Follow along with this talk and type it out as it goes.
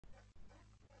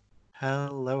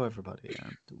Hello, everybody,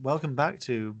 and welcome back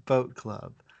to Boat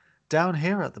Club. Down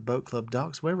here at the Boat Club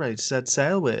docks, we're ready to set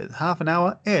sail with half an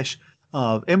hour-ish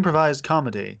of improvised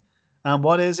comedy. And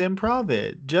what is improv?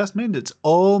 It just means it's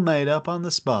all made up on the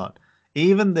spot.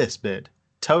 Even this bit.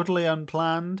 Totally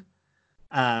unplanned.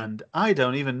 And I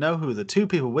don't even know who the two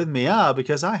people with me are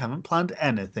because I haven't planned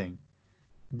anything.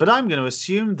 But I'm going to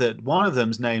assume that one of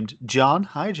them's named John.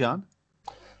 Hi, John.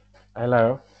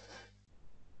 Hello.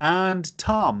 And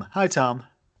Tom. Hi, Tom.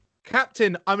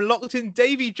 Captain, I'm locked in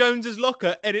Davy Jones's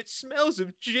locker and it smells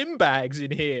of gym bags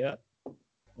in here.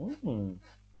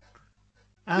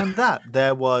 And that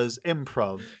there was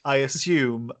improv, I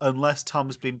assume, unless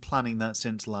Tom's been planning that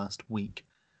since last week.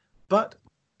 But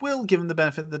we'll give him the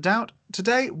benefit of the doubt.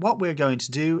 Today, what we're going to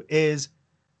do is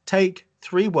take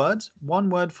 3 words,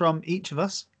 1 word from each of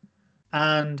us,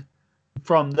 and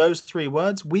from those 3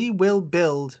 words, we will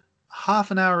build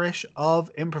half an hour-ish of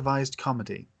improvised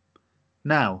comedy.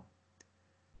 Now,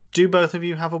 do both of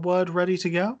you have a word ready to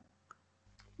go?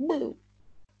 No.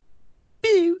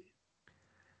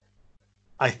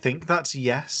 I think that's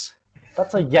yes.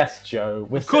 That's a yes, Joe.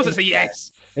 Of course it's a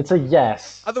yes. It's a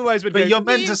yes. Otherwise we'd But go, you're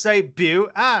meant to say bew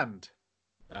and.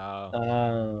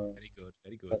 Oh, very good,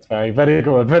 very good. That's very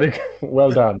good. Very good.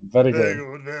 Well done. Very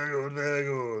good. Very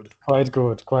good. Quite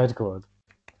good. Quite good.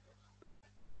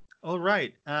 All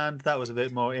right, and that was a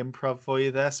bit more improv for you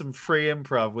there. Some free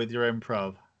improv with your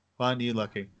improv. Aren't you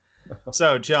lucky?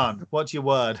 So, John, what's your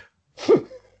word?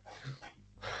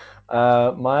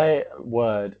 My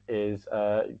word is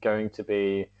going to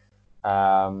be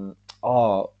mirror.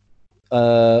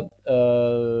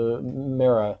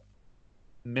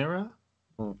 Mirror?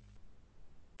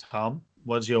 Tom,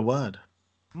 what's your word?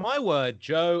 My word,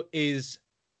 Joe, is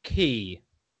key.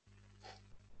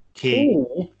 Key.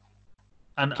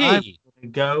 And Key. I'm going to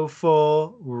go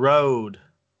for road.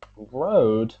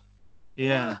 Road?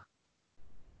 Yeah.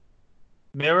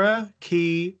 Mirror,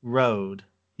 key, road.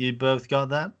 You both got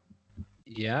that?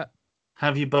 Yeah.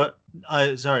 Have you both...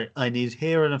 sorry, I need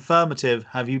here an affirmative.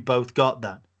 Have you both got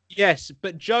that? Yes,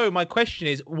 but Joe, my question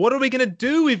is, what are we going to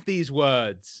do with these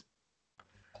words?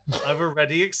 I've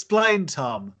already explained,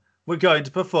 Tom. We're going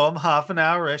to perform half an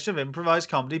hour-ish of improvised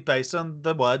comedy based on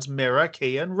the words mirror,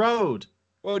 key, and road.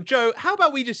 Well, Joe, how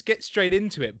about we just get straight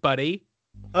into it, buddy?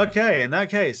 Okay, in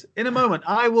that case, in a moment,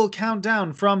 I will count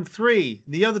down from 3.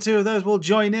 The other 2 of those will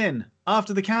join in.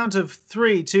 After the count of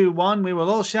 3, 2, 1, we will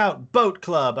all shout Boat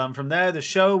Club, and from there the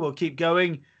show will keep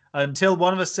going until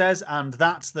one of us says, and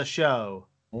that's the show.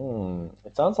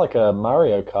 It sounds like a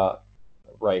Mario Kart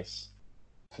race.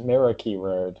 Mirror key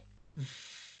road.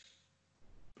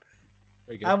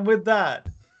 Very good. And with that,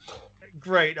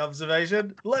 great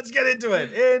observation. Let's get into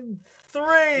it in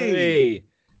 3,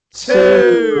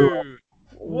 2,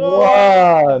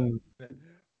 1.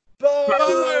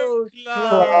 Boat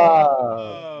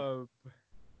Club.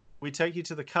 We take you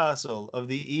to the castle of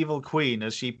the evil queen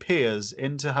as she peers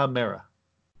into her mirror.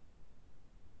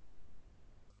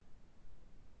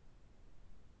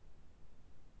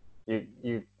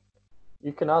 You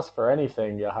can ask for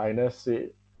anything, Your Highness.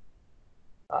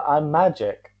 I'm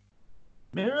magic.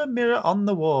 Mirror, mirror on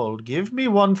the wall, give me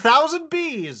 1,000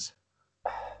 bees.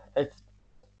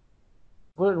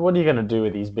 What are you going to do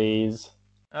with these bees?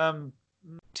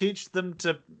 Teach them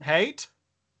to hate?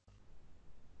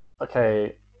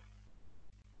 Okay.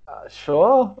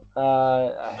 Sure.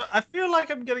 I feel like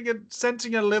I'm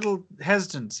sensing a little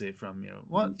hesitancy from you.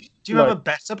 What? Do you have a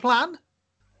better plan?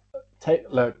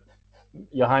 Look,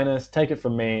 Your Highness, take it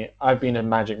from me. I've been a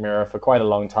magic mirror for quite a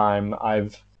long time.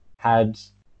 I've had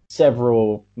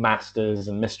several masters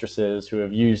and mistresses who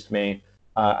have used me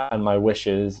and my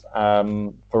wishes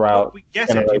throughout. We get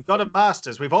it. You've got a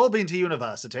master's. We've all been to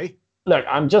university. Look,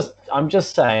 I'm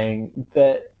just saying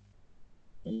that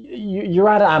you're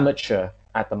at amateur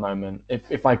at the moment.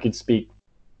 If I could speak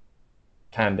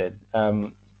candid,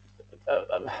 a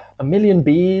million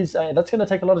bees. That's going to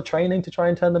take a lot of training to try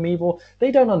and turn them evil.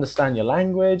 They don't understand your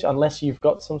language unless you've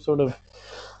got some sort of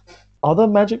other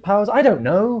magic powers. I don't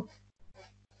know.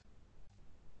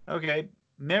 Okay,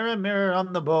 mirror, mirror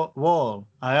on the wall.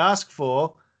 I ask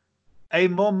for a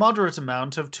more moderate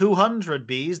amount of 200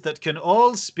 bees that can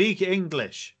all speak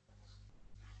English.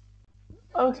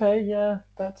 Okay, yeah,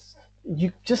 that's...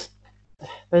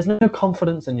 There's no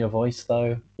confidence in your voice,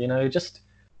 though. Just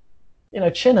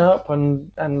chin up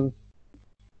and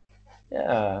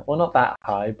yeah, well, not that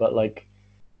high, but like...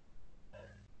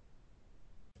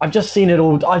 I've just seen it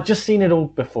all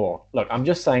before. Look, I'm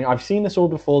just saying, I've seen this all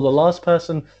before.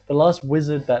 The last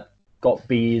wizard that got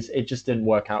bees, it just didn't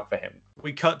work out for him.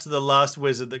 We cut to the last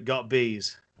wizard that got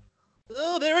bees.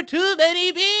 Oh, there are too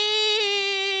many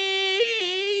bees!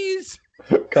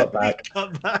 Cut back.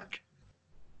 Cut back.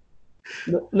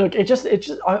 Look,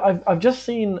 I've just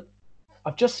seen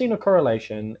a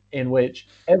correlation in which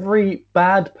every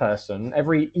bad person,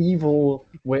 every evil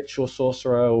witch or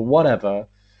sorcerer or whatever,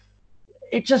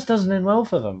 it just doesn't end well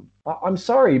for them. I'm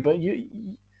sorry, but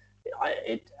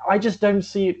I just don't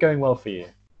see it going well for you.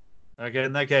 Okay,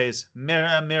 in that case,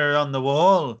 mirror, mirror on the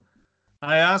wall,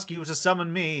 I ask you to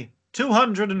summon me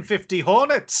 250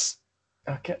 hornets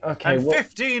Okay, and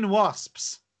 15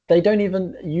 wasps. you didn't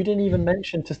even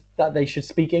mention that they should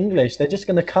speak English. They're just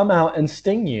going to come out and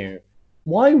sting you.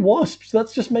 Why wasps?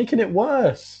 That's just making it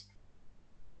worse.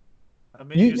 I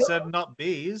mean, you said not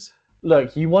bees.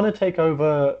 Look, you want to take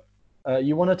over.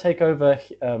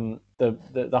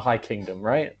 The High Kingdom,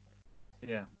 right?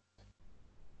 Yeah.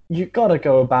 You got to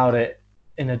go about it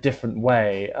in a different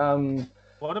way.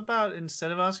 What about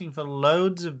instead of asking for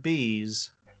loads of bees,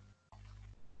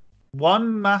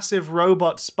 one massive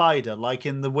robot spider, like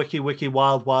in the Wiki Wiki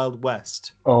Wild Wild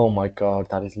West? Oh my god,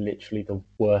 that is literally the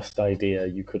worst idea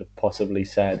you could have possibly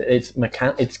said. It's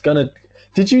gonna.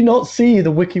 Did you not see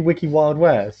the Wiki Wiki Wild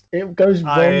West? It goes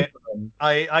wrong for them.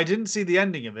 I didn't see the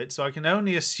ending of it, so I can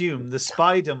only assume the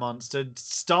spider monster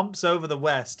stomps over the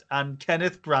West and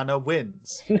Kenneth Branagh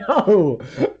wins. No.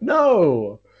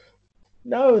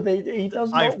 He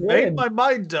does not I've win. made my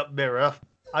mind up, Mirror.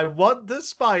 I want the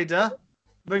spider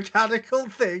mechanical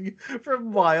thing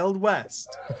from Wild West.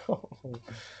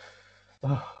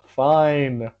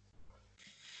 Fine.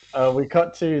 We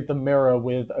cut to the mirror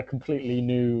with a completely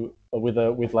new,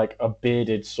 with like a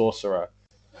bearded sorcerer.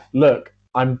 Look,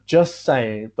 I'm just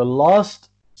saying, the last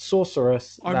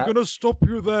sorceress. I'm gonna stop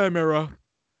you there, Mirror.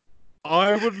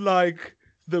 I would like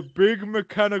the big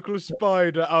mechanical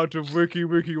spider out of Wiki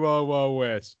Wiki Wild Wild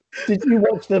West. Did you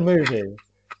watch the movie?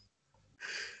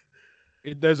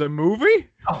 There's a movie?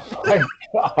 Oh my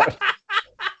god!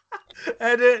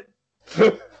 Edit.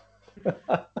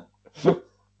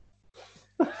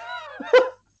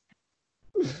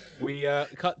 We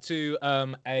cut to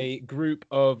a group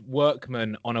of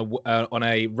workmen on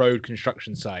a road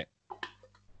construction site.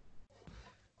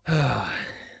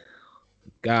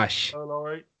 Gosh. Oh,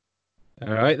 Laurie.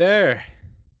 All right there.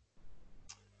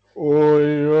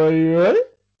 Oi.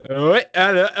 All right.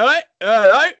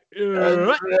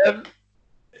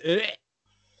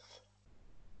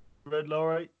 Red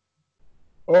Laurie.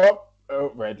 Oh,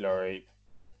 red lorry.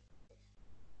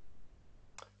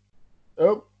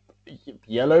 Oh,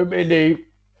 yellow mini.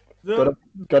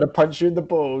 Gotta punch you in the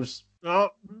balls. Oh,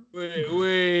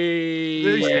 Wait.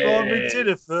 there's farming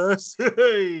dinner first.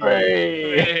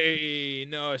 Hey,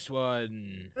 nice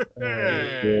one.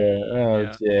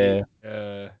 Oh dear.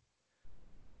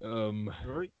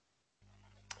 Right.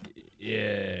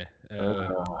 Yeah.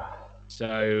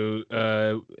 So,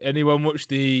 anyone watch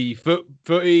the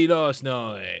footy last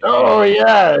night? Oh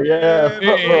yeah.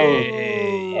 Hey.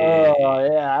 Oh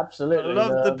yeah, absolutely. I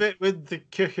love the bit with the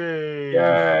kicking.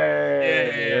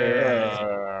 Yeah.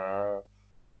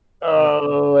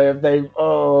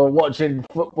 Watching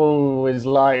football is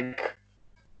like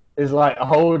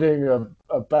holding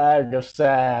a bag of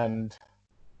sand,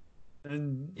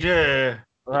 And yeah.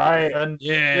 right? And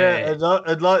Yeah.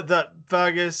 and like that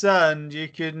bag of sand, you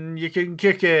can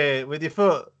kick it with your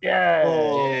foot. Yeah,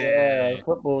 Oh. yeah.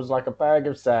 Football's like a bag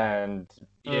of sand.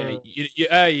 Yeah.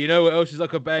 You know what else is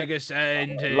like a bag of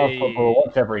sand? I love football.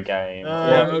 Watch every game.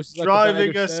 Yeah, it's like a Driving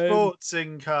bag a of sand.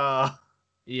 sportsing car.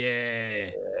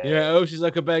 Yeah. You know what else is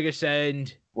like a bag of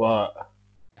sand? What?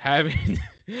 Having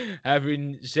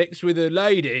sex with a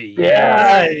lady.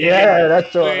 Yeah.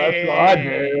 That's what I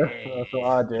do. That's what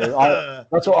I do.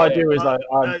 That's what I do. Is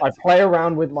I play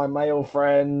around with my male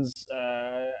friends.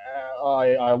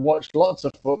 I watch lots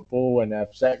of football and have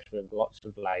sex with lots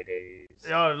of ladies.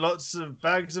 Yeah, lots of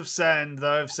bags of sand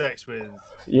that I have sex with.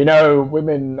 You know,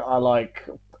 women are like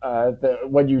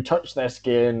when you touch their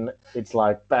skin, it's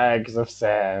like bags of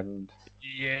sand.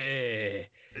 Yeah.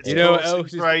 It's You know what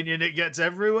else is- Iranian, it gets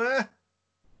everywhere.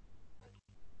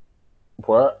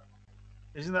 What?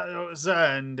 Isn't that what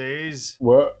sand is?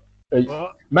 What?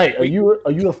 What? Mate, are you a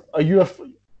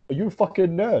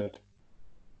fucking nerd?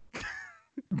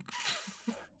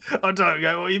 I don't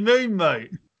get what you mean,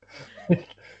 mate.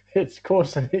 It's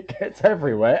causing it gets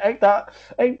everywhere. Ain't that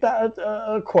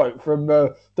a quote from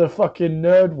the fucking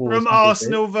Nerd Wars? From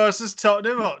Arsenal versus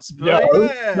Tottenham Hotspur. No,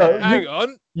 Yeah. no. Hang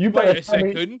on. You Wait better a tell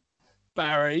me- second.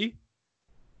 Barry.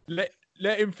 Let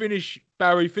him finish.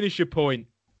 Barry, finish your point.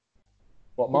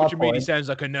 What my What do you mean he point? sounds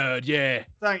like a nerd? Yeah.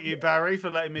 Thank you, Barry, for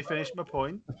letting me finish my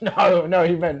point. No,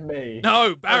 he meant me.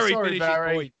 No, Barry, sorry, finish Barry.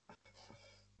 his point.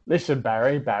 Listen,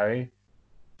 Barry.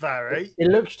 Barry. It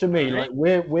looks to me Barry? like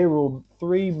we're all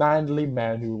three manly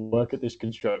men who work at this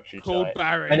construction Called site.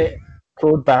 Barry. And it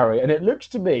called Barry. And it looks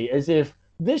to me as if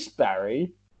this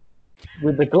Barry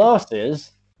with the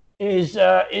glasses is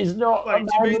not Wait, a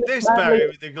do you mean manly, this manly... Barry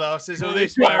with the glasses or No,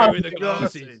 this this Barry Barry with the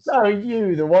glasses. No,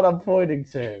 you, the one I'm pointing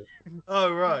to.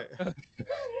 Oh, right.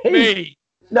 Me.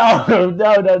 No. I'm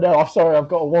sorry, I've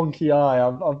got a wonky eye.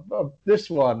 I'm this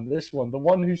one, the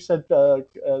one who said the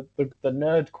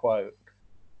nerd quote.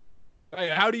 Hey,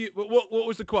 how do you? What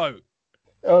was the quote?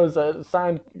 Oh,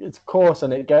 it's coarse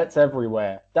and it gets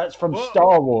everywhere. That's from What?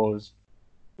 Star Wars.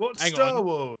 What's Hang Star on.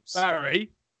 Wars?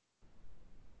 Barry.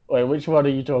 Wait, which one are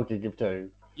you talking to?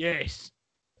 Yes.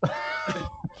 I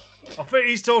think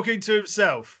he's talking to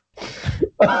himself.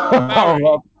 Oh,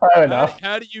 well, fair enough.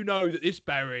 How do you know that this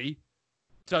Barry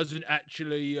doesn't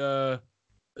actually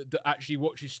actually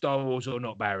watches Star Wars or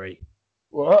not, Barry?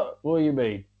 What? What do you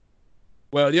mean?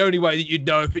 Well, the only way that you'd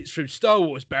know if it's from Star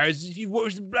Wars, Barry, is if you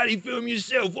watched the bloody film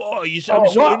yourself. Oh, you're some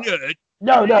sort of nerd.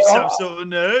 No, You some sort of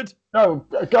nerd. no,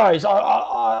 guys,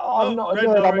 I'm not a Red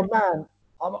nerd. Lorry.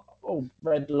 I'm a man.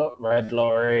 Red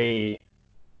Lorry.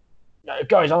 No,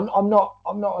 guys, I'm not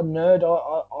a nerd.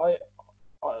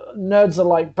 Nerds are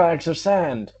like bags of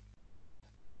sand.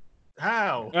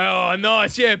 How? Oh,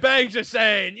 nice. Yeah, bags are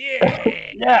saying, yeah.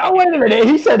 Yeah. Oh, wait a minute.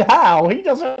 He said how. He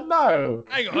doesn't know.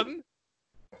 Hang on.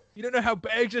 You don't know how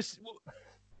bags are...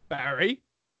 Barry?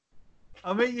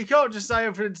 I mean, you can't just say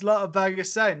everything's like a bag of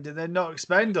sand and then not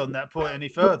expand on that point any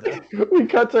further. we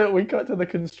cut to the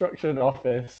construction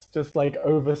office, just like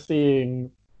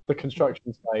overseeing the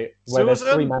construction site where there's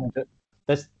Susan? three managers.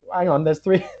 There's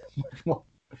three.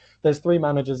 There's three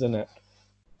managers in it.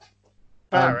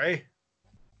 Barry.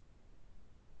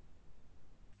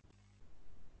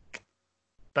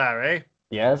 Barry.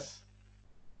 Yes.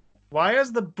 Why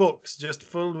is the books just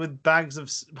filled with bags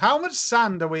of... How much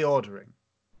sand are we ordering?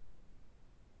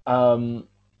 I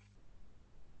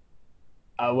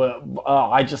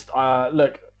just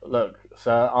look,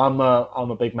 sir. I'm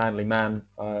a big manly man.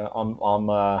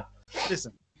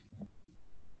 Listen.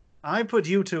 I put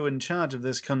you two in charge of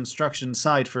this construction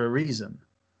site for a reason.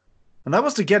 And that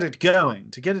was to get it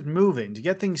going, to get it moving, to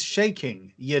get things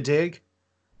shaking, you dig?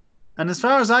 And as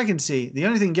far as I can see, the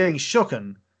only thing getting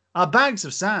shooken are bags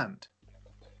of sand.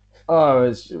 Oh,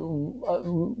 it's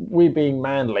we being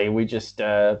manly. We just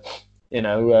What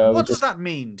does that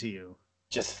mean to you?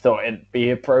 just thought it'd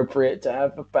be appropriate to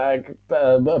have a bag.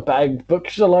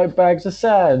 Books are like bags of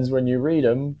sands when you read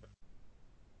them.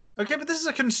 Okay, but this is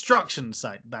a construction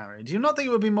site, Barry. Do you not think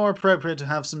it would be more appropriate to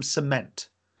have some cement?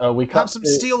 We cut Perhaps some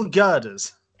steel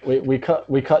girders? we cut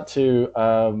to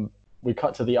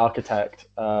the architect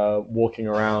walking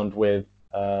around with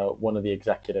one of the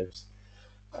executives.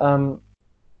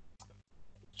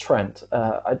 Trent,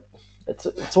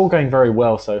 it's all going very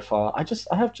well so far. I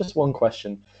have just one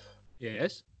question.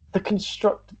 Yes? The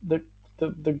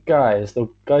guys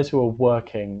who are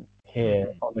working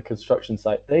here on the construction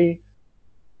site, they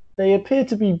appear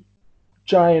to be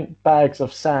giant bags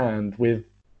of sand with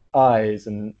eyes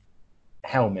and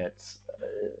helmets.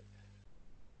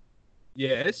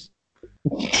 Yes?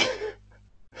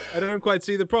 I don't quite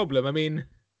see the problem. I mean,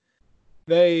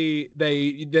 they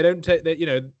don't take...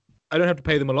 I don't have to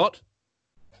pay them a lot.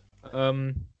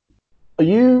 Are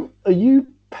you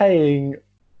paying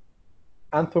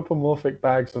anthropomorphic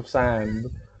bags of sand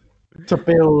to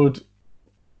build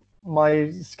my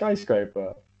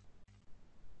skyscraper?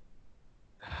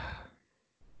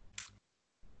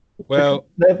 Well,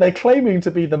 They're claiming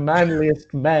to be the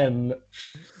manliest men.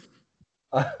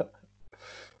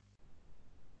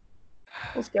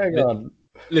 What's going on?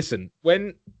 listen,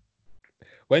 when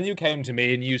you came to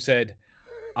me and you said,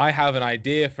 I have an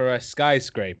idea for a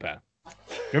skyscraper.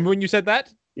 Remember when you said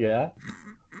that? Yeah.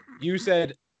 You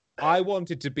said, I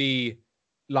wanted to be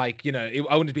like, I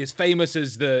wanted to be as famous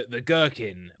as the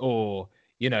Gherkin or,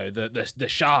 the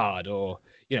Shard or,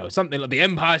 something like the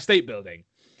Empire State Building.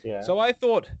 Yeah. So I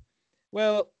thought,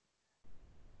 well,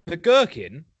 the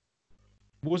Gherkin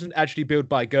wasn't actually built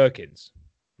by Gherkins,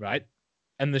 right?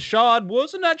 And the Shard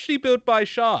wasn't actually built by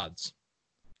Shards.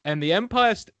 And the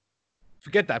Empire...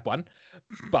 Forget that one.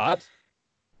 But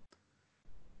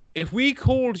if we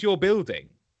called your building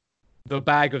the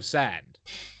Bag of Sand,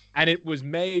 and it was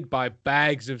made by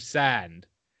bags of sand,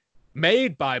 then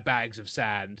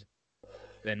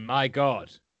my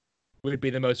God, we'd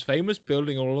be the most famous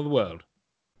building in all of the world.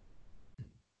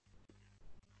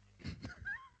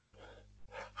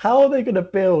 How are they going to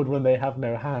build when they have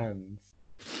no hands?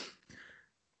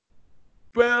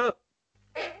 Well...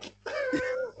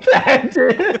 There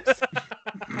it is.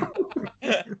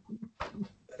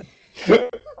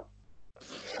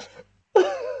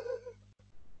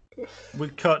 We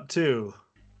cut to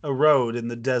a road in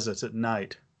the desert at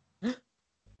night.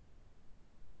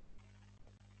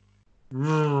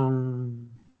 Vroom.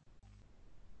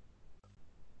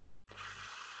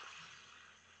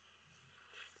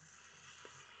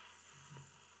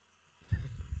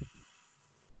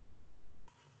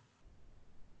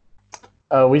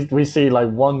 We see like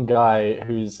one guy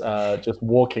who's just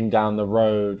walking down the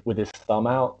road with his thumb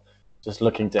out, just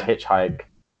looking to hitchhike.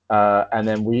 And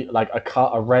then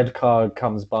a red car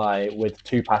comes by with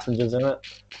two passengers in it.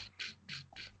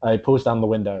 He pulls down the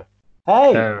window.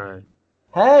 Hey,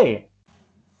 hey,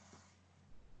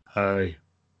 Hey.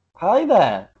 hi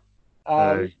there.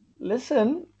 Hey.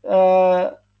 Listen,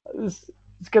 this,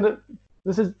 it's gonna.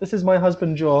 This is my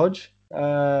husband George.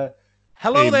 Hello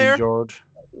Evening, there. George.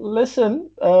 Listen,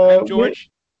 I'm George.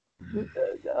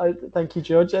 thank you,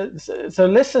 George. So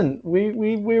listen,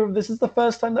 we're this is the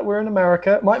first time that we're in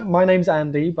America. My name's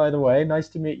Andy, by the way. Nice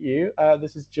to meet you.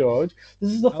 This is George.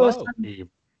 This is the first Hello. time.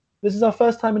 This is our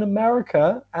first time in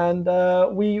America, and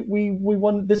we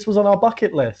want. This was on our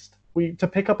bucket list. To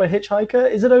pick up a hitchhiker.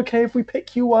 Is it okay if we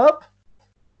pick you up?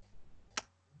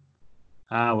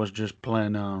 I was just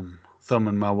planning on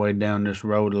thumbing my way down this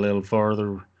road a little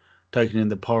further, taking in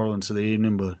the parlance of the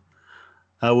evening, but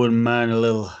I wouldn't mind a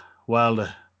little while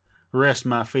to rest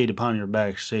my feet upon your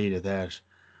back seat if that's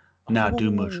not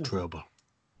too much trouble.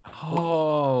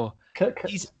 Oh, C-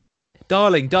 he's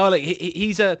darling.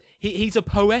 He's a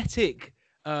poetic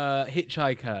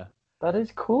hitchhiker. That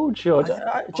is cool, George.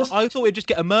 I thought we'd just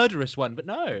get a murderous one, but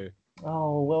no.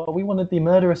 Oh, well, we wanted the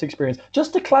murderous experience.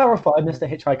 Just to clarify, Mr.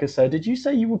 Hitchhiker, sir, did you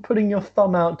say you were putting your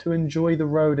thumb out to enjoy the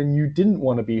road and you didn't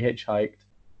want to be hitchhiked?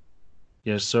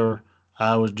 Yes, sir.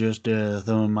 I was just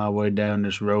thumbing my way down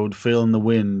this road, feeling the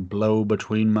wind blow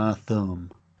between my thumb.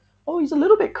 Oh, he's a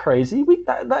little bit crazy.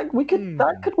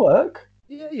 That could work.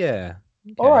 Yeah.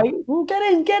 Okay. All right, well, get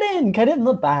in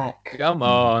the back. Come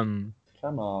on.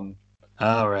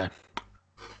 All right.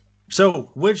 So,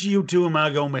 which of you two am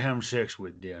I going to be having sex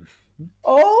with, then?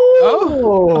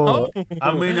 Oh!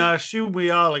 I mean, I assume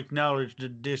we all acknowledge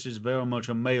that this is very much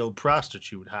a male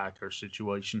prostitute hiker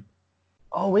situation.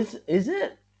 Oh, is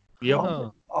it?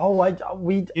 Yep.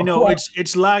 It's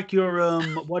It's like your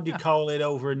what do you call it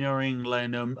over in your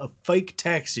England? A fake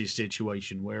taxi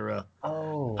situation where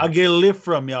I get a lift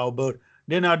from y'all, but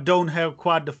then I don't have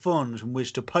quite the funds in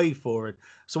which to pay for it,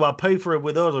 so I pay for it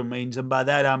with other means, and by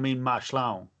that I mean my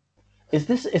schlong. Is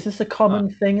this a common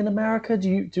thing in America?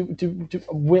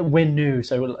 We're new,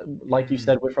 so like you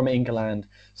said, we're from England.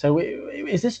 So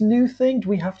is this new thing? Do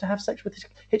we have to have sex with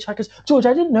hitchhikers? George,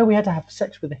 I didn't know we had to have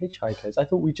sex with the hitchhikers. I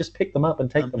thought we just pick them up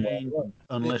and take them where we want.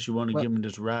 Unless you want to give them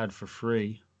this ride for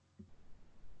free.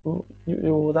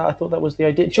 I thought that was the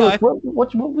idea. George,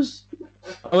 what was?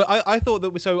 I thought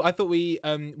that. So I thought we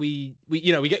you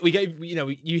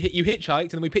hitchhiked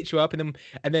and then we picked you up and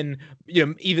then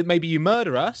either maybe you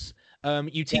murder us.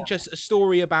 You teach us a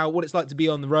story about what it's like to be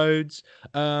on the roads,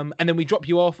 and then we drop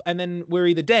you off, and then we're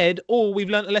either dead or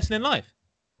we've learned a lesson in life.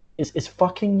 Is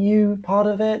fucking you part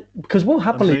of it? Because we'll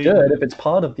happily do it if it's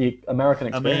part of the American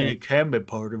experience. I mean, it can be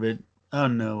part of it. I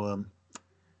don't know.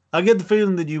 I get the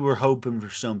feeling that you were hoping for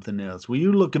something else. Were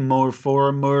you looking more for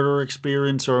a murder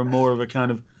experience or more of a kind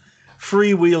of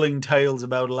freewheeling tales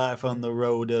about life on the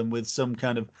road with some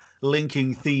kind of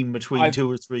linking theme between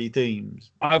two or three themes?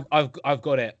 I've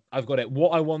got it.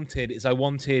 What I wanted is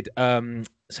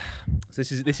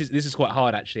this is quite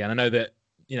hard actually, and I know that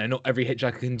not every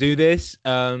hitchhiker can do this.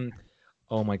 Oh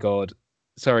my god.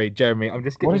 Sorry, Jeremy. I'm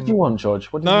just getting... What did you want, George?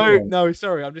 What did you want? No,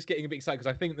 sorry. I'm just getting a bit excited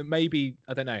because I think that maybe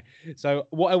I don't know. So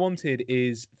what I wanted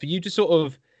is for you to sort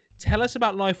of tell us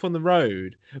about life on the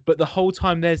road, but the whole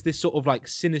time there's this sort of like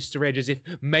sinister edge, as if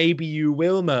maybe you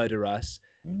will murder us,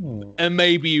 and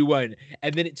maybe you won't.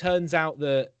 And then it turns out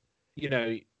that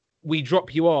we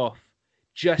drop you off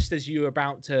just as you're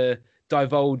about to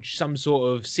divulge some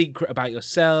sort of secret about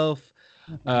yourself.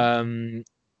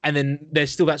 And then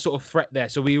there's still that sort of threat there.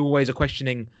 So we always are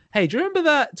questioning, hey, do you remember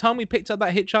that time we picked up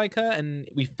that hitchhiker and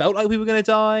we felt like we were going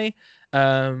to die?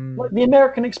 Like the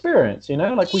American experience,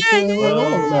 like we see in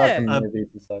all American movies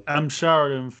and stuff. I'm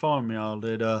sorry to inform y'all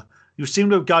that you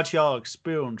seem to have got y'all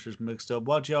experiences mixed up.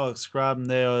 What y'all describing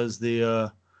there is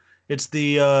it's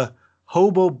the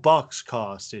hobo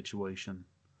boxcar situation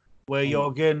where you'll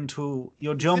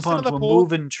jump onto a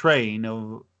moving train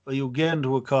or you'll get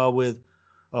into a car with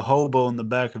a hobo in the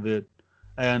back of it,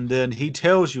 and then he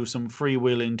tells you some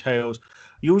freewheeling tales,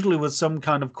 usually with some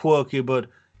kind of quirky but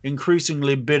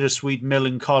increasingly bittersweet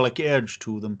melancholic edge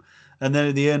to them. And then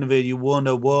at the end of it, you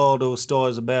wonder what all those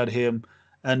stories about him,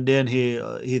 and then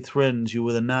he threatens you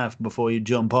with a knife before you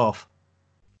jump off.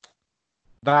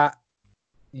 That,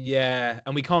 yeah,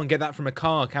 and we can't get that from a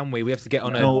car, can we? We have to get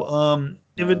on a. No,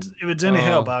 if it's any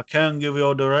help, I can give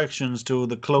you directions to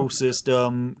the closest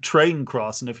train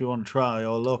crossing if you want to try,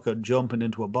 or look at jumping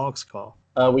into a boxcar.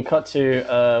 We cut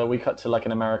to like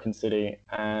an American city,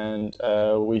 and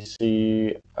we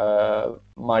see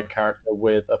my character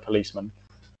with a policeman.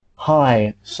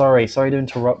 Hi, sorry to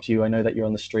interrupt you. I know that you're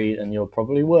on the street and you're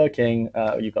probably working.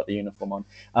 You've got the uniform on.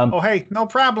 Oh, hey, no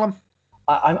problem.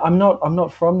 I'm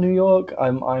not from New York.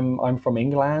 I'm from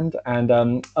England, and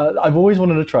I've always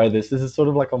wanted to try this. This is sort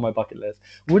of like on my bucket list.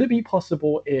 Would it be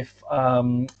possible if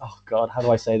oh God, how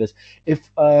do I say this? If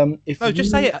No,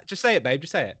 just say it. Just say it, babe.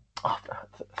 Just say it. Oh,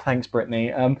 thanks,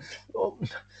 Brittany.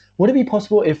 Would it be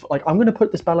possible if, like, I'm going to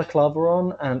put this balaclava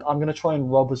on and I'm going to try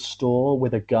and rob a store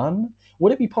with a gun?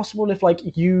 Would it be possible if,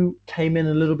 like, you came in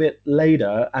a little bit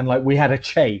later and, like, we had a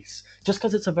chase? Just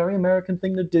because it's a very American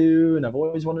thing to do, and I've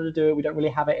always wanted to do it. We don't really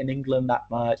have it in England that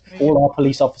much. All our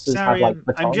police officers have, like,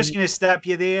 batons. I'm just going to stop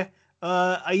you there.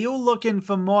 Are you looking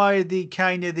for more the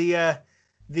kind of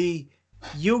the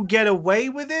you get away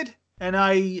with it? And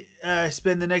I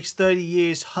spend the next 30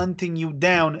 years hunting you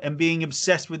down and being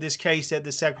obsessed with this case at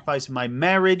the sacrifice of my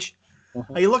marriage.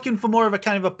 Mm-hmm. Are you looking for more of a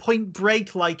kind of a point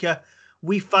break, like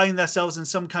we find ourselves in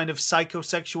some kind of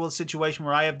psychosexual situation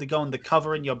where I have to go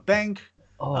undercover in your bank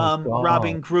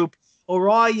robbing group? Or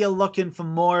are you looking for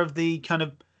more of the kind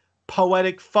of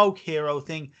poetic folk hero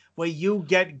thing where you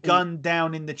get gunned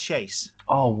down in the chase?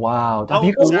 Oh wow!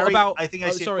 What about? I think I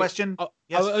see a question.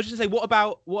 Yes. I was just gonna say, what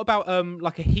about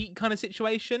like a Heat kind of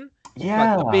situation?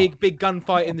 Yeah, like a big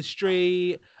gunfight in the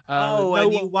street.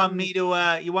 And you want me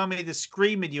to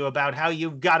scream at you about how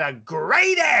you've got a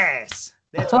great ass?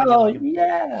 That's that's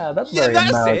very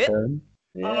American.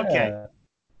 It. Yeah. Okay.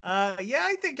 Yeah,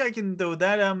 I think I can do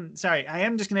that. Sorry, I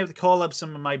am just gonna have to call up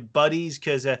some of my buddies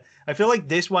because I feel like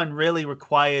this one really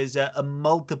requires a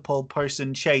multiple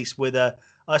person chase with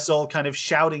us all kind of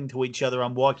shouting to each other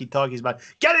on walkie-talkies about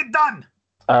 "Get it done."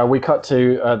 We cut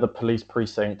to the police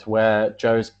precinct where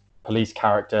Joe's police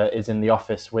character is in the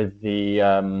office with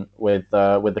the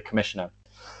commissioner.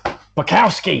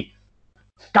 Bukowski!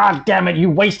 God damn it! You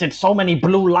wasted so many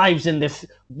blue lives in this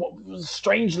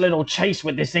strange little chase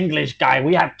with this English guy.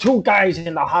 We have 2 guys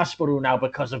in the hospital now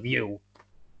because of you.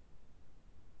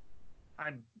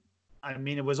 I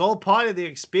mean, it was all part of the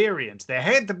experience. There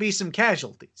had to be some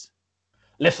casualties.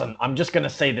 Listen, I'm just going to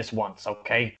say this once,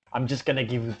 okay? I'm just going to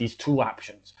give you these 2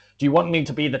 options. Do you want me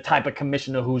to be the type of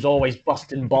commissioner who's always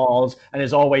busting balls and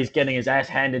is always getting his ass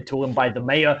handed to him by the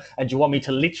mayor? And do you want me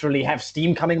to literally have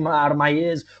steam coming out of my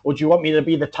ears? Or do you want me to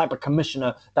be the type of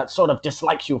commissioner that sort of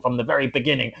dislikes you from the very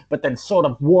beginning, but then sort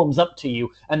of warms up to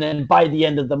you? And then by the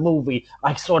end of the movie,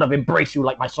 I sort of embrace you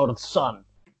like my sort of son.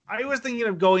 I was thinking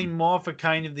of going more for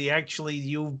kind of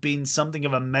you've been something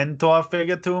of a mentor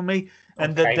figure to me,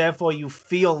 and that therefore you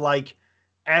feel like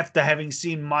after having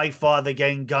seen my father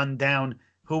getting gunned down,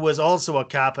 who was also a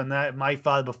cop, and that my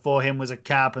father before him was a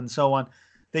cop, and so on,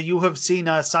 that you have seen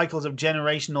cycles of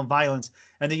generational violence,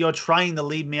 and that you're trying to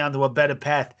lead me onto a better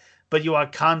path, but you are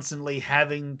constantly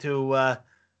having to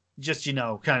just,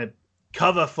 kind of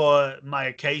cover for my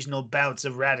occasional bouts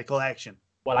of radical action.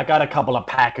 Well, I got a couple of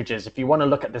packages. If you want to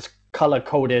look at this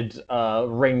color-coded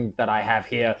ring that I have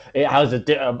here, it has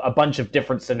a bunch of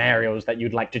different scenarios that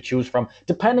you'd like to choose from,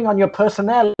 depending on your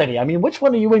personality. I mean, which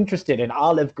one are you interested in?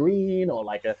 Olive green or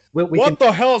like a... What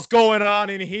the hell's going on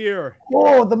in here?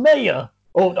 Oh, the mayor.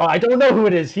 Oh, I don't know who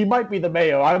it is. He might be the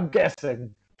mayor, I'm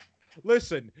guessing.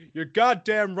 Listen, you're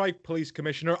goddamn right, police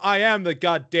commissioner. I am the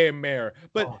goddamn mayor.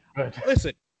 But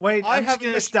listen... Wait, I'm just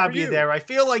going to stop you there. I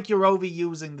feel like you're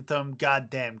overusing the term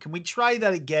goddamn. Can we try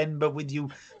that again, but with you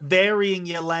varying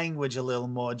your language a little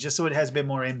more, just so it has a bit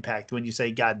more impact when you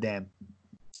say goddamn?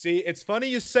 See, it's funny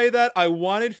you say that. I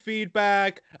wanted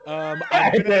feedback. We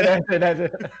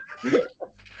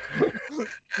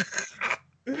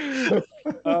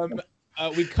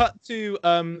cut to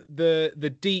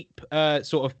the deep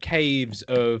sort of caves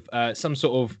of some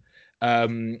sort of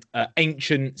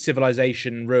ancient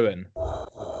civilization ruin.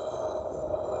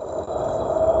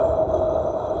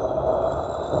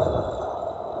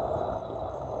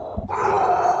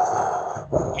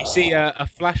 You see a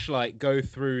flashlight go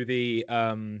through the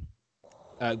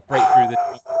break through the.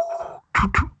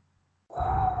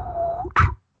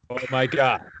 Oh my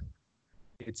God!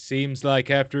 It seems like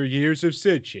after years of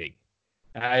searching,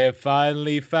 I have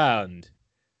finally found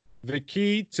the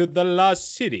key to the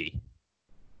lost city.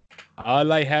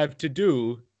 All I have to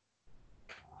do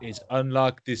is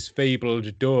unlock this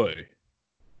fabled door.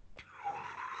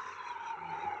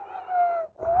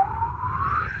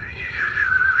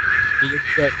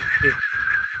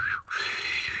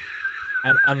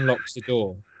 and unlocks the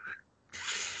door.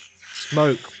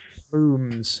 Smoke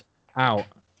booms out,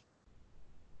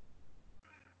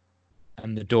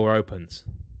 and the door opens.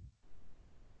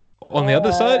 On the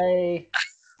other side,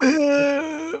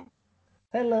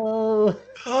 Hello.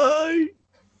 Hi,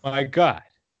 my God,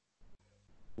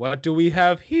 what do we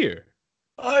have here?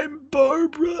 I'm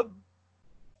Barbara.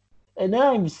 And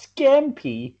I'm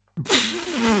Scampy.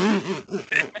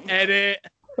 Edit.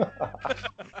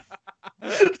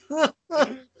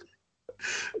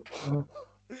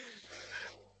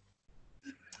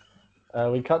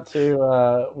 We cut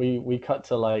to we cut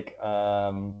to like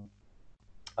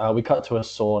we cut to a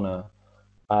sauna,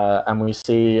 and we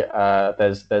see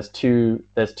there's two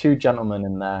gentlemen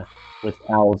in there with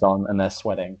towels on, and they're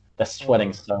sweating. They're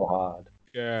sweating so hard.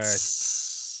 God, it's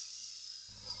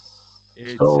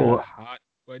So- a hot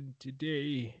one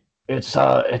today. It's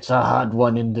a hard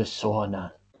one in the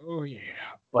sauna, Oh yeah.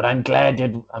 but I'm glad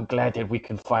that we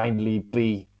can finally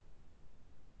be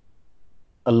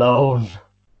alone.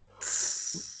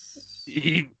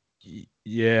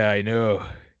 Yeah, I know.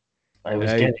 I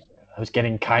was Hey.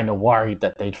 getting kind of worried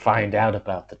that they'd find out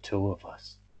about the two of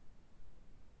us.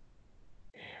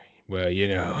 Well,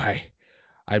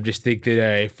 I'm just thinking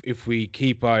if we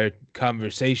keep our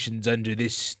conversations under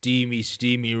this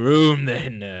steamy room,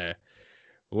 then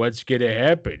what's gonna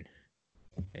happen?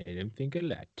 I don't think a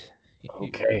lot.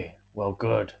 Okay, well,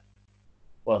 good.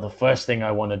 Well, the first thing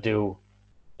I want to do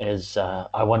is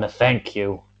I want to thank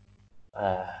you,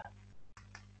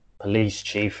 police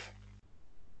chief,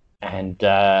 and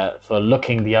for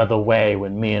looking the other way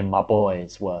when me and my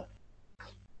boys were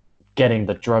getting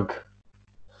the drugs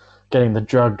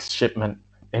shipment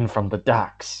in from the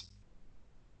docks.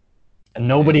 And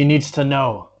nobody needs to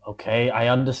know, okay? I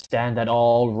understand that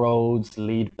all roads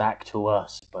lead back to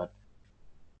us, but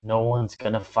no one's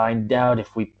gonna find out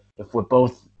if we're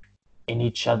both in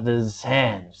each other's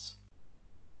hands.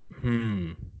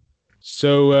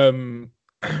 So,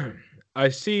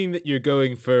 I've seen that you're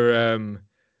going for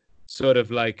sort of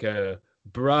like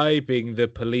bribing the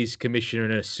police commissioner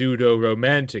in a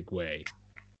pseudo-romantic way.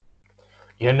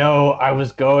 You know, I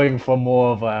was going for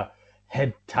more of a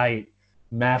head-tight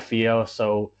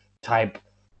mafioso type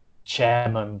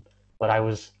chairman, but I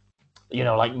was,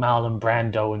 like Marlon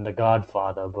Brando in The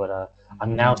Godfather, but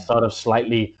I'm now sort of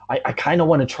slightly, I kind of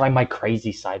want to try my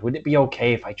crazy side. Would it be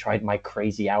okay if I tried my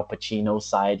crazy Al Pacino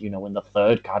side, in the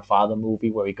third Godfather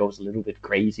movie where he goes a little bit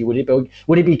crazy? Would it be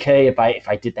okay if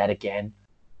I did that again?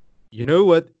 You know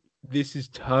what? This is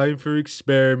time for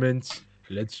experiments.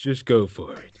 Let's just go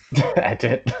for it. That's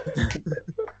it.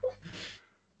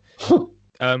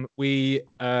 We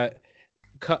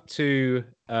cut to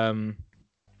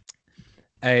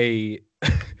a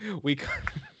we cut...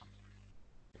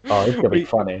 Oh, it's gonna be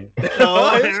funny.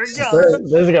 Oh, here we go.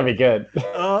 This is gonna be good.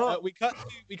 We cut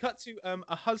to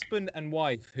a husband and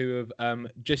wife who have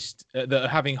just that are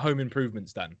having home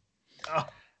improvements done. Oh.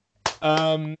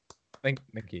 Thank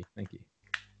you.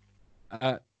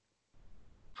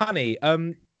 Honey,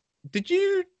 did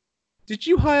you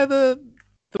hire the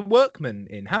workmen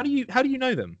in? How do you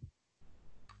know them?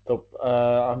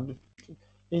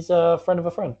 He's a friend of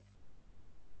a friend.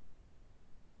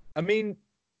 I mean,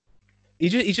 he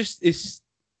just is.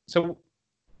 So,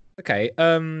 okay.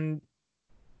 And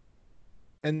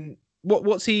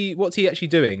what's he actually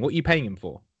doing? What are you paying him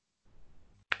for?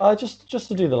 Just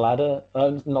to do the ladder.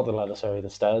 Not the ladder. Sorry, the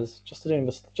stairs. Just to do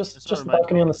just the mate,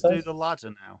 balcony on the stairs. Do the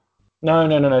ladder now.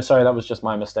 No. Sorry, that was just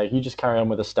my mistake. You just carry on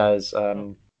with the stairs.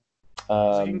 So you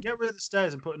can get rid of the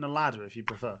stairs and put in a ladder if you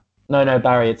prefer. No,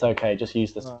 Barry, it's okay. Just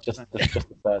use this. Oh, just the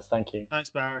stairs. Thank you. Thanks,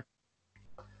 Barry.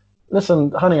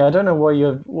 Listen, honey, I don't know why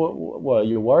you're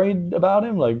worried about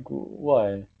him. Like,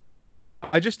 why?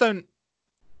 I just don't.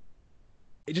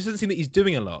 It just doesn't seem that he's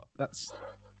doing a lot. That's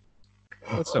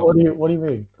all. What do you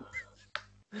mean?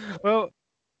 Well,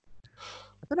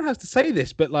 I don't know how to say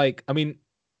this, but like, I mean,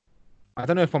 I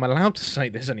don't know if I'm allowed to say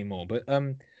this anymore, but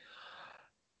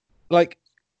like,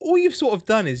 all you've sort of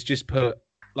done is just put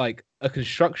like a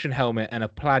construction helmet and a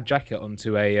plaid jacket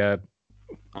onto a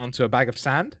bag of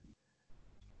sand.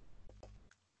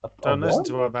 Don't listen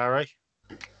to her, Barry.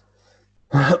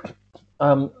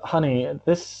 Honey,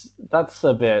 that's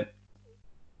a bit.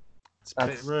 It's a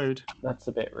bit rude. That's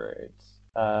a bit rude.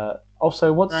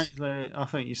 Also, what's? Frankly, I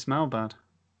think you smell bad.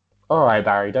 All right,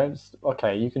 Barry.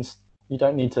 Okay, you can. You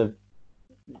don't need to.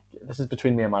 This is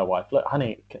between me and my wife. Look,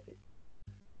 honey.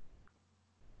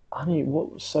 Honey,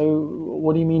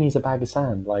 what do you mean he's a bag of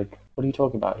sand? Like, what are you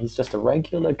talking about? He's just a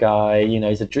regular guy.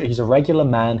 He's a regular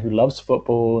man who loves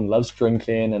football and loves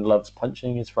drinking and loves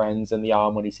punching his friends in the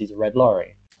arm when he sees a red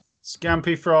lorry.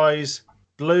 Scampy fries,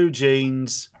 blue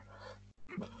jeans,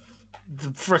 the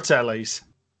Fratellis.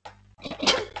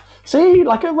 See,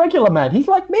 like a regular man. He's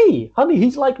like me. Honey,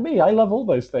 he's like me. I love all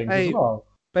those things as well.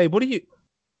 Babe, what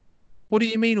do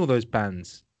you mean all those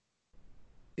bands?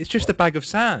 It's just a bag of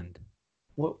sand.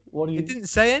 What do you... It didn't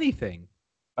say anything.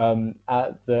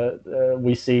 At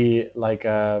we see like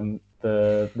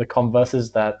the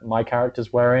Converses that my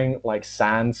character's wearing, like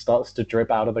sand starts to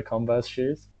drip out of the Converse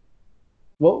shoes.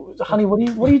 Well, honey, what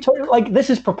are you talking? Like,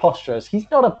 this is preposterous. He's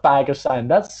not a bag of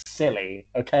sand. That's silly.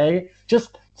 Okay,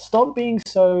 just stop being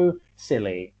so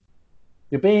silly.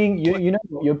 You're being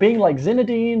you're being like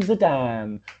Zinedine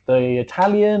Zidane, the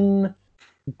Italian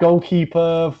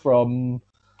goalkeeper from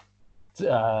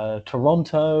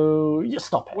Toronto. You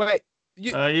stop it. Wait,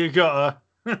 you got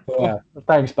her. Yeah,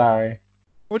 thanks, Barry.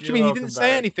 What do you mean? He didn't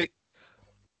say anything.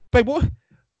 Babe,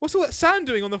 what's all that sand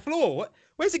doing on the floor?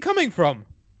 Where's it coming from?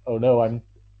 Oh no,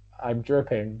 I'm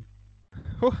dripping.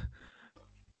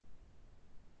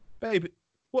 Babe,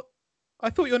 what?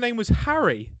 I thought your name was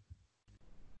Harry.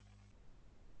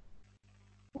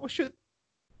 What's your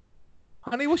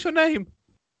name?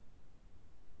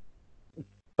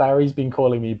 Barry's been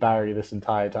calling me Barry this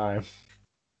entire time.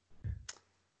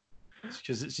 It's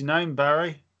because it's your name,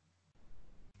 Barry.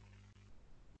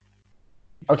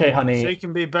 Okay, honey. So you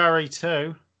can be Barry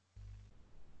too.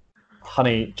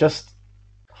 Honey,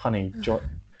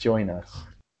 join us.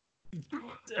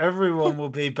 Everyone will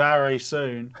be Barry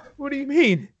soon. What do you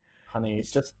mean? Honey,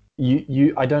 it's just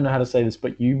you I don't know how to say this,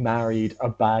 but you married a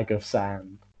bag of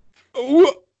sand.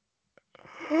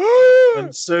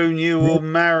 And soon you will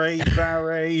marry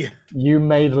Barry. You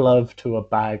made love to a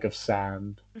bag of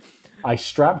sand. I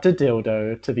strapped a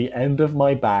dildo to the end of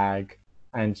my bag,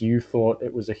 and you thought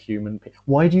it was a human.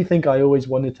 Why do you think I always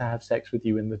wanted to have sex with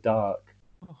you in the dark?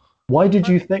 Why did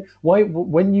you think? Why,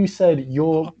 when you said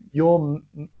your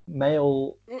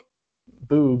male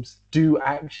boobs do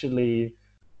actually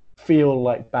feel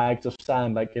like bags of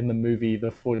sand, like in the movie The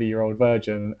 40-Year-Old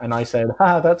Virgin, and I said,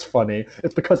 that's funny.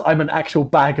 It's because I'm an actual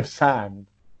bag of sand.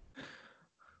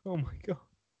 Oh my god.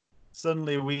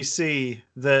 Suddenly we see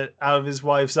that out of his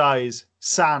wife's eyes,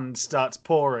 sand starts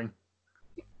pouring.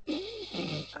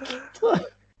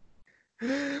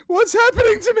 What's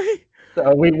happening to me?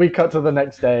 So we cut to the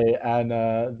next day, and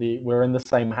we're in the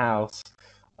same house,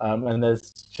 and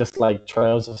there's just like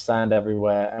trails of sand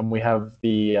everywhere, and we have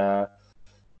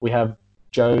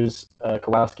Joe's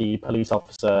Kowalski police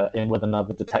officer in with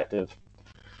another detective.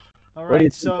 All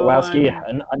right, so Kowalski,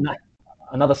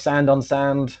 another sand on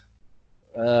sand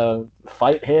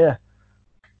fight here.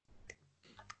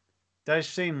 Does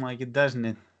seem like it, doesn't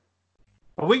it?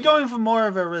 Are we going for more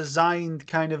of a resigned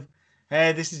kind of,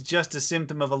 hey, this is just a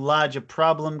symptom of a larger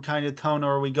problem kind of tone,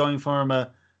 or are we going for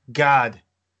a God,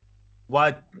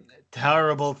 what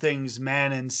terrible things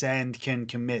man and sand can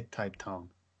commit type tone?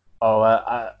 Oh,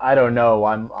 I don't know.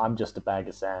 I'm just a bag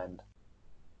of sand.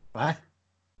 What?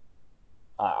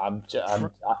 I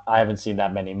haven't seen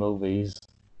that many movies.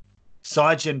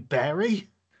 Sergeant Barry?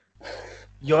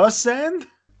 Your sand?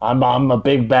 I'm a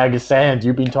big bag of sand.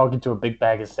 You've been talking to a big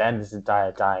bag of sand this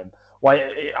entire time.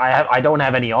 Why? I don't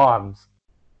have any arms.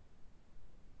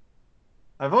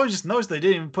 I've always just noticed they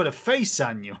didn't even put a face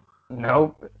on you.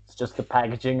 Nope, it's just the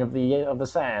packaging of the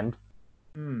sand.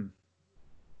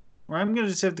 Well, I'm gonna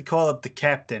just have to call up the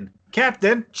captain.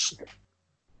 Captain.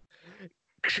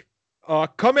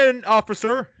 Come in,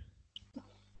 officer.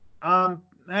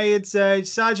 Hey, it's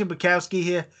Sergeant Bukowski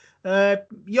here.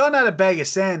 You're not a bag of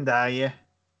sand, are you?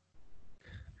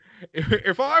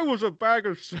 If I was a bag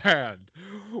of sand,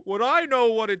 would I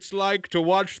know what it's like to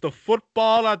watch the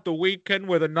football at the weekend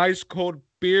with a nice cold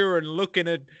beer and looking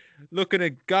at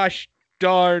gosh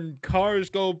darn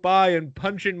cars go by and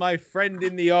punching my friend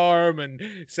in the arm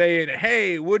and saying,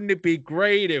 hey, wouldn't it be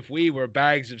great if we were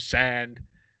bags of sand?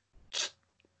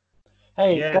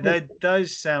 Hey, yeah, that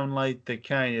does sound like the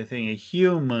kind of thing a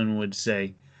human would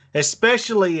say,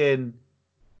 especially in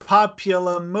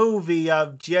popular movie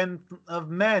of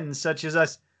men such as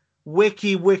us,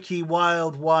 Wiki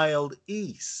Wild Wild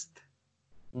East.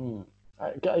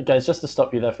 Guys, just to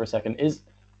stop you there for a second,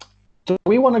 do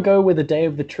we want to go with a Day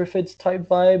of the Triffids type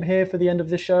vibe here for the end of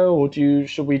the show, or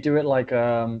should we do it like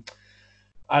I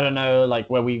don't know, like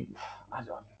where we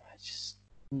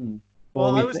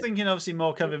Well, I was thinking obviously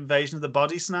more kind of Invasion of the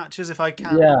Body Snatchers, if I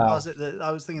can. Yeah.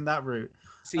 I was thinking that route.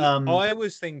 See, I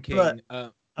was thinking.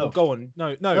 Go on.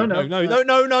 No.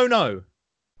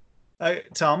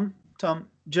 Tom,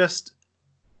 just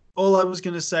All I was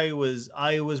going to say was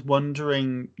I was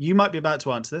wondering, you might be about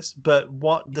to answer this, but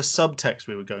what the subtext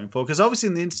we were going for. Because obviously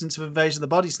in the instance of Invasion of the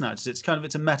Body Snatchers,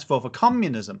 it's a metaphor for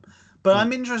communism. But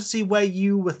I'm interested to see where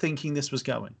you were thinking this was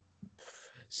going.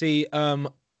 See,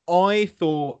 I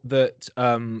thought that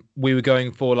we were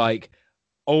going for like,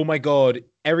 oh my God,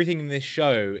 everything in this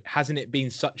show, hasn't it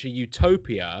been such a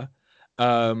utopia?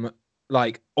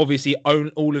 Like, obviously,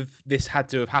 all of this had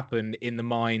to have happened in the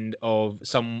mind of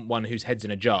someone whose head's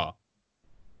in a jar.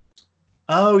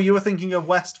 Oh, you were thinking of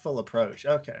Westfall approach.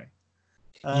 Okay.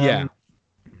 Yeah.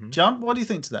 John, what do you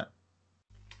think to that?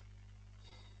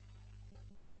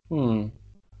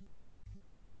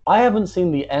 I haven't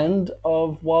seen the end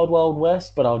of Wild Wild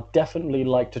West, but I'll definitely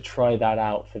like to try that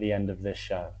out for the end of this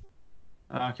show.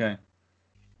 Okay.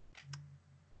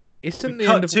 Isn't the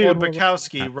Cut end of to Wild Wild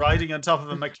West- Bukowski riding on top of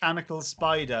a mechanical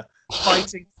spider,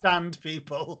 fighting sand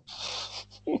people.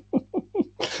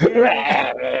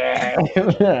 Yeah,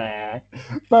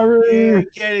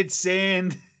 get it,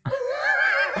 sand.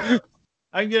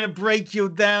 I'm gonna break you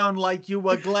down like you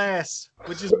were glass,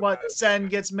 which is what sand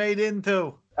gets made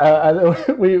into.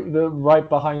 Right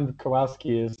behind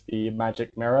Kowalski is the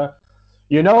magic mirror.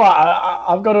 You know,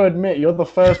 I've got to admit, you're the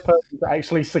first person to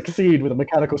actually succeed with a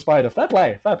mechanical spider. Fair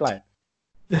play, fair play.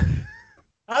 And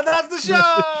that's the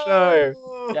show.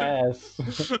 Yes.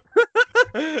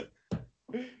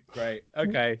 Great.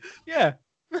 Okay. Yeah.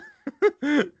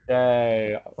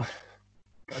 Yay.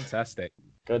 Fantastic.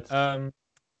 Good. Good.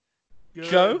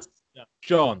 Joe? Yeah.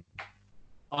 John,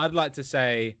 I'd like to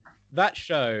say that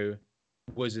show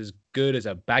was as good as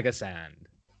a bag of sand.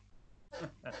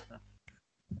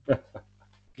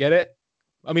 Get it?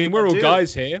 I mean, we're all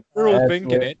guys here. We're all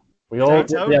thinking it. We all get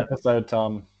the episode,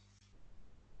 Tom.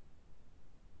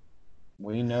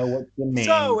 We know what you mean.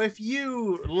 So, if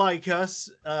you like us,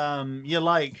 you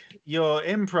like your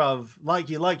improv, like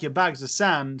you like your bags of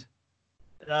sand,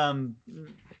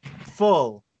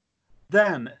 full,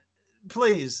 then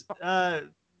please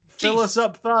fill us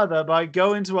up further by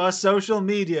going to our social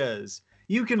medias.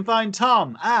 You can find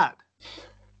Tom at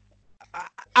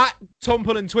Tom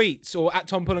Pullen Tweets or at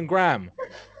Tom Pullen Graham.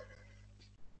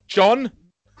 John?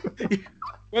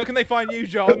 Where can they find you,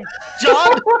 John?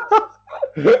 John?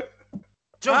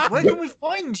 John, where can we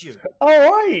find you? All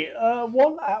right,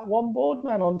 one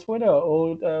Boardman on Twitter,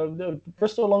 or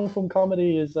Bristol Longform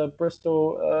Comedy is a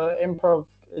Bristol improv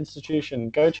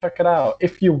institution. Go check it out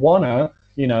if you wanna.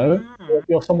 You know, if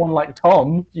you're someone like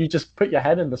Tom, you just put your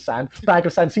head in the sand, bag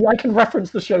of sand. See, I can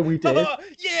reference the show we did.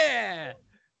 Yeah.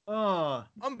 Oh,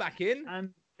 I'm back in. and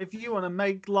if you want to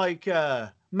make like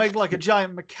a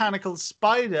giant mechanical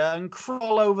spider and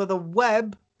crawl over the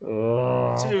web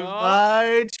to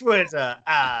my Twitter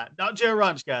at not Joe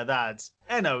Ronchka, that's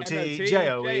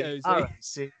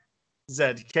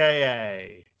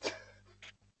NOTJOERICZKA.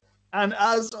 And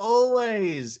as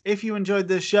always, if you enjoyed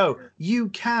this show, you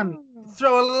can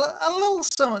throw a little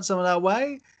something our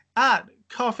way at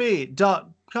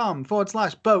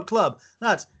coffee.com/boat club.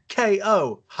 That's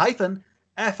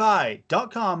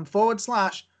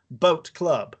ko-fi.com/boat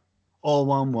club. All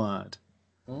one word.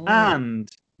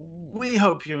 And we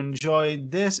hope you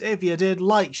enjoyed this. If you did,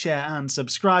 like, share, and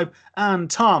subscribe. And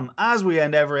Tom, as we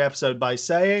end every episode by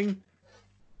saying,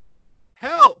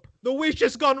 help! The wish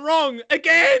has gone wrong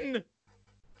again!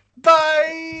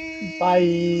 bye!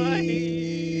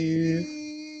 Bye.